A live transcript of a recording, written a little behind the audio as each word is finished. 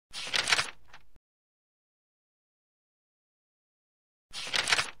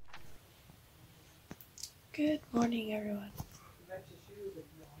Good morning, everyone. I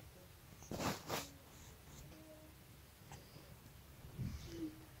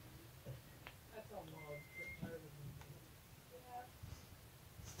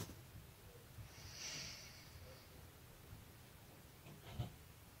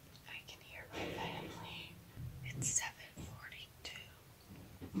can hear my family. It's 7:42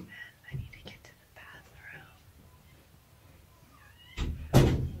 and I need to get to the bathroom.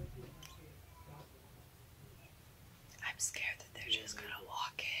 I'm scared that they're just gonna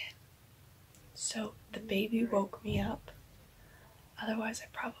walk in. So the baby woke me up. Otherwise I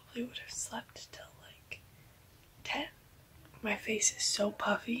probably would have slept till like 10. My face is so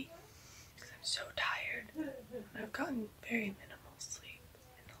puffy because I'm so tired. I've gotten very minimal sleep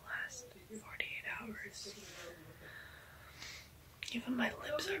in the last 48 hours. Even my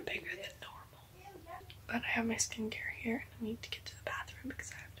lips are bigger than normal. But I have my skincare here and I need to get to the bathroom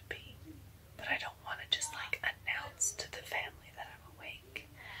because I have to pee. But I don't want to just like announce to the family that I'm awake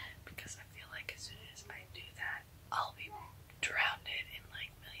because I feel like as soon as I do that, I'll be drowned in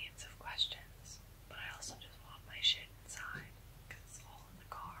like millions of questions. But I also just want my shit inside because it's all in the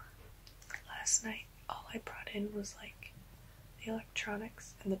car. Last night, all I brought in was like the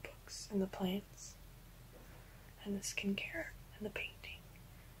electronics and the books and the plants and the skincare and the painting.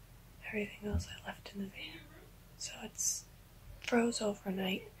 Everything else I left in the van. So it's froze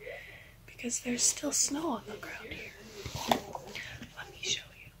overnight because there's still snow on the ground here. Let me show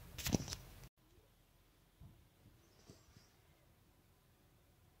you.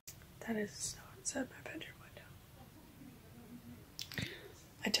 That is snow outside my bedroom window.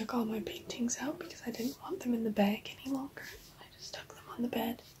 I took all my paintings out because I didn't want them in the bag any longer. I just stuck them on the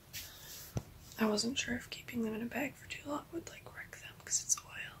bed. I wasn't sure if keeping them in a bag for too long would like wreck them because it's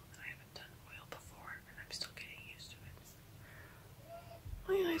oil and I haven't done oil before and I'm still getting used to it.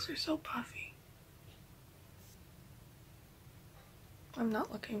 My eyes are so puffy. I'm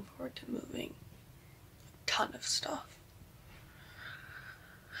not looking forward to moving a ton of stuff,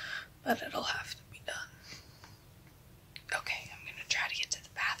 but it'll have to be done. Okay, I'm gonna try to get to the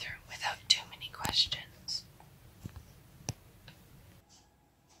bathroom without too many questions.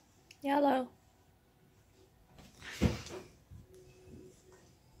 Yellow.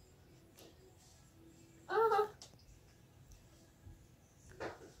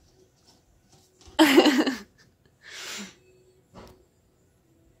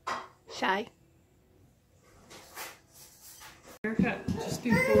 Shy. Haircut just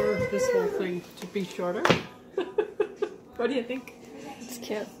before this whole thing to be shorter. What do you think? It's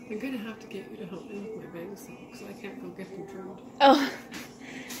cute. I'm gonna have to get you to help me with my bangs though, because I can't go get them trimmed. Oh.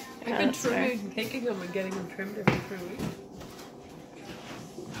 I've been trimming, taking them and getting them trimmed every 3 weeks.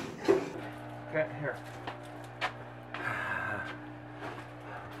 Okay, here.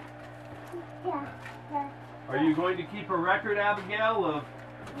 Are you going to keep a record, Abigail, of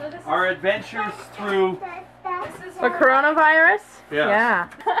our adventures through the coronavirus? Yes.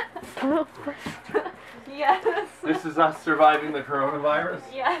 Yeah. Yes. This is us surviving the coronavirus?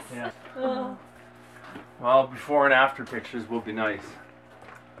 Yes. Yeah. Well, before and after pictures will be nice.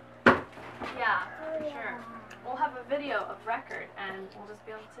 Yeah, for sure. We'll have a video of record and we'll just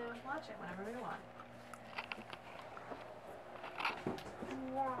be able to watch it whenever we want.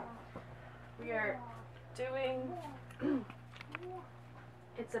 We are doing...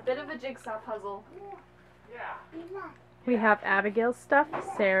 It's a bit of a jigsaw puzzle. Yeah. We have Abigail's stuff,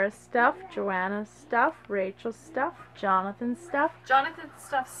 Sarah's stuff, Joanna's stuff, Rachel's stuff, Jonathan's stuff. Jonathan's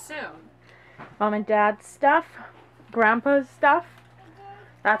stuff soon. Mom and Dad's stuff, Grandpa's stuff.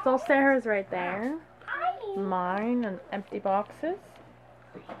 That's all Sarah's right there. Mine and empty boxes.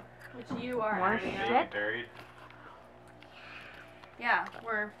 Which you are More shit. Buried. Yeah,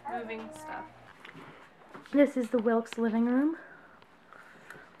 we're moving stuff. This is the Wilkes living room.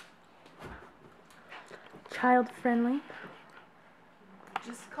 Child friendly.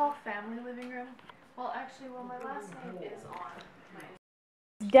 Just call family living room. Well, actually, my last name is on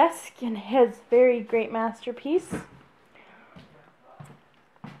my Desk and his very great masterpiece.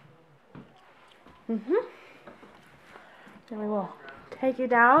 Then we will take you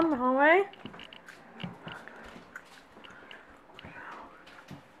down the hallway.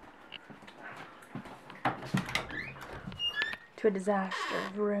 To a disaster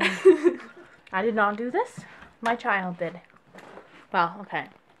of a room. I did not do this. My child did. Well, okay.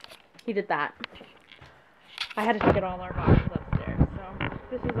 He did that. I had to get all our boxes upstairs, so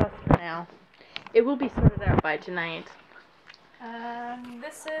this is us for now. It will be sorted out by tonight.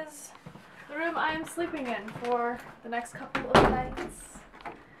 This is the room I am sleeping in for the next couple of nights.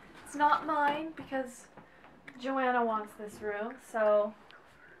 It's not mine because Joanna wants this room, so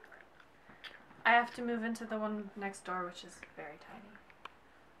I have to move into the one next door, which is very tiny.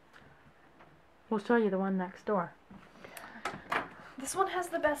 We'll show you the one next door. This one has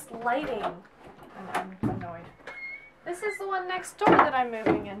the best lighting. And I'm annoyed. This is the one next door that I'm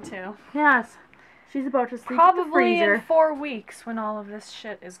moving into. Yes. She's about to sleep Probably in the freezer. in 4 weeks when all of this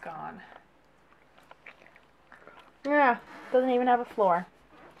shit is gone. Yeah. Doesn't even have a floor.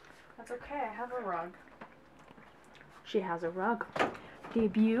 That's okay, I have a rug. She has a rug.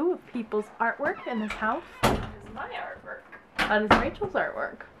 Debut of people's artwork in this house. This is my artwork. That is Rachel's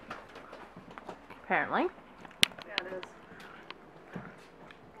artwork. Apparently. Yeah, it is.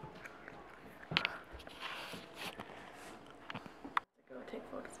 Go take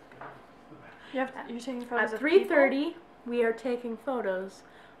photos. You're taking photos At of people? 3:30, we are taking photos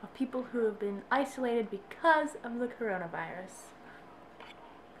of people who have been isolated because of the coronavirus.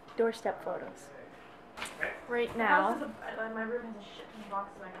 Doorstep photos. Right now, My room has a shit ton of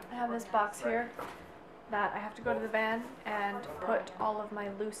boxes. I have this box here that I have to go to the van and put all of my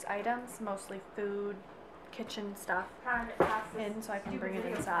loose items, mostly food, kitchen stuff, in so I can bring it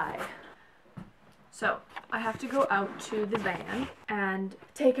inside. So I have to go out to the van and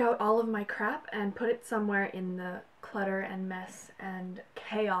take out all of my crap and put it somewhere in the clutter and mess and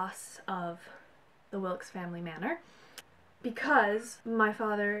chaos of the Wilkes family manor, because my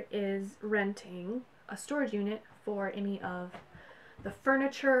father is renting a storage unit for any of the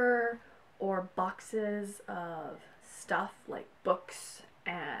furniture or boxes of stuff like books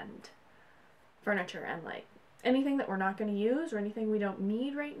and furniture and like anything that we're not going to use or anything we don't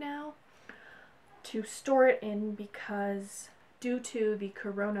need right now, to store it in, because due to the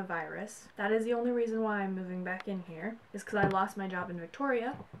coronavirus, that is the only reason why I'm moving back in here, is because I lost my job in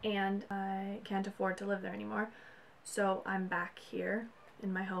Victoria and I can't afford to live there anymore. So I'm back here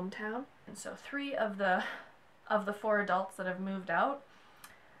in my hometown. And so 3 of the 4 adults that have moved out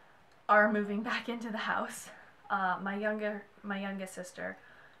are moving back into the house. My youngest sister,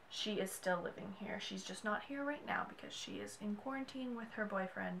 she is still living here. She's just not here right now because she is in quarantine with her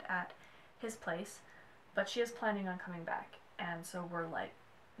boyfriend at his place, but she is planning on coming back. And so we're like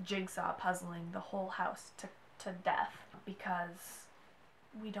jigsaw puzzling the whole house to death, because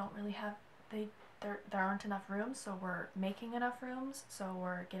we don't really have, there aren't enough rooms, so we're making enough rooms, so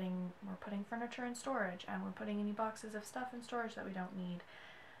we're putting furniture in storage, and we're putting any boxes of stuff in storage that we don't need.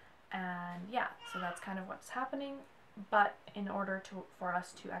 And yeah, so that's kind of what's happening. But in order for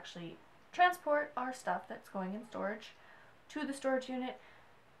us to actually transport our stuff that's going in storage to the storage unit,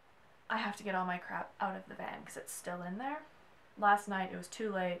 I have to get all my crap out of the van because it's still in there. Last night it was too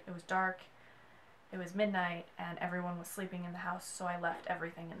late, it was dark, it was midnight, and everyone was sleeping in the house, so I left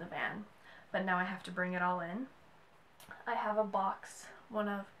everything in the van. But now I have to bring it all in. I have a box, one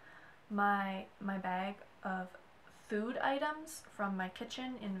of my bag of food items from my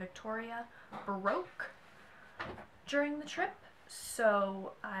kitchen in Victoria broke during the trip,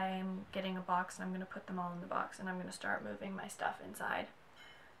 so I'm getting a box and I'm going to put them all in the box and I'm going to start moving my stuff inside.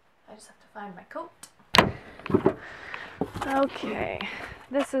 I just have to find my coat. Okay,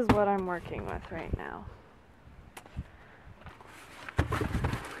 this is what I'm working with right now.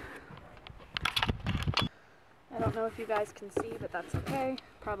 I don't know if you guys can see, but that's okay.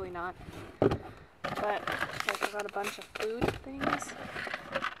 Probably not. But like, I got a bunch of food things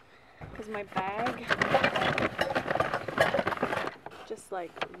because my bag just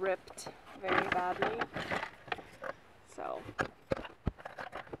like ripped very badly. So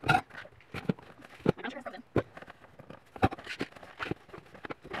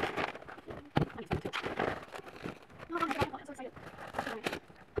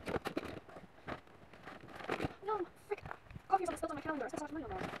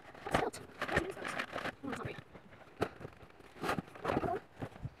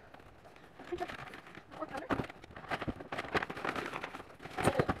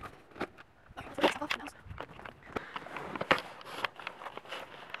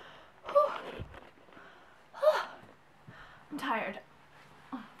I'm tired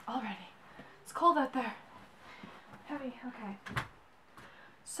already. It's cold out there. Heavy, okay.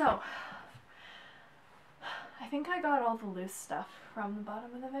 So, I think I got all the loose stuff from the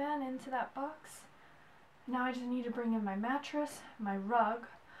bottom of the van into that box. Now I just need to bring in my mattress, my rug,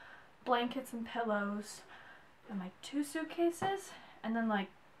 blankets and pillows, and my 2 suitcases, and then like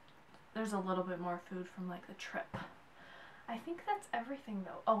there's a little bit more food from like the trip. I think that's everything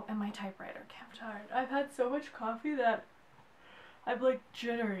though. Oh, and my typewriter. I'm tired. I've had so much coffee that I'm like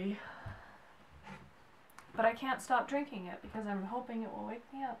jittery. But I can't stop drinking it because I'm hoping it will wake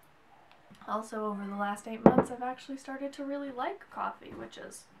me up. Also, over the last 8 months, I've actually started to really like coffee, which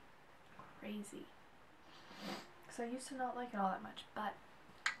is crazy. Because I used to not like it all that much, but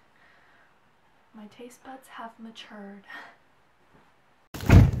My taste buds have matured.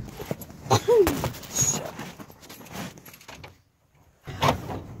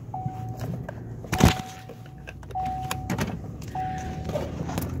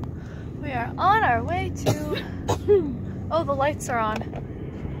 We are on our way to... Oh, the lights are on.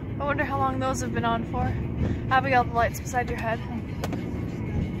 I wonder how long those have been on for. Abigail, the lights beside your head.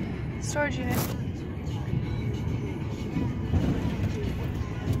 Storage unit.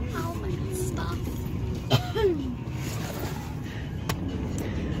 Oh my god, stop.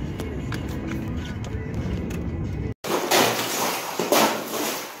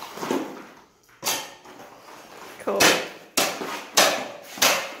 Cool.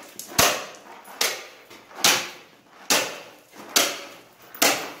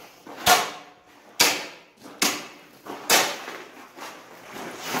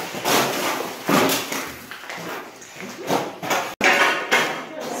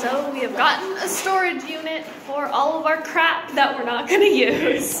 So we have gotten a storage unit for all of our crap that we're not gonna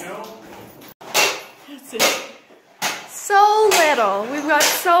use. That's it. So little. We've got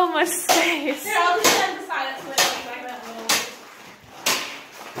so much space. Here, I'll just stand beside us with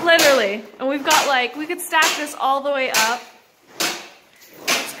Literally. And we've got like, we could stack this all the way up.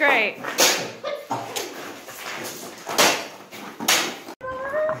 It's great.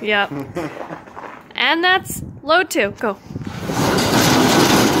 Yep. And that's load 2. Go.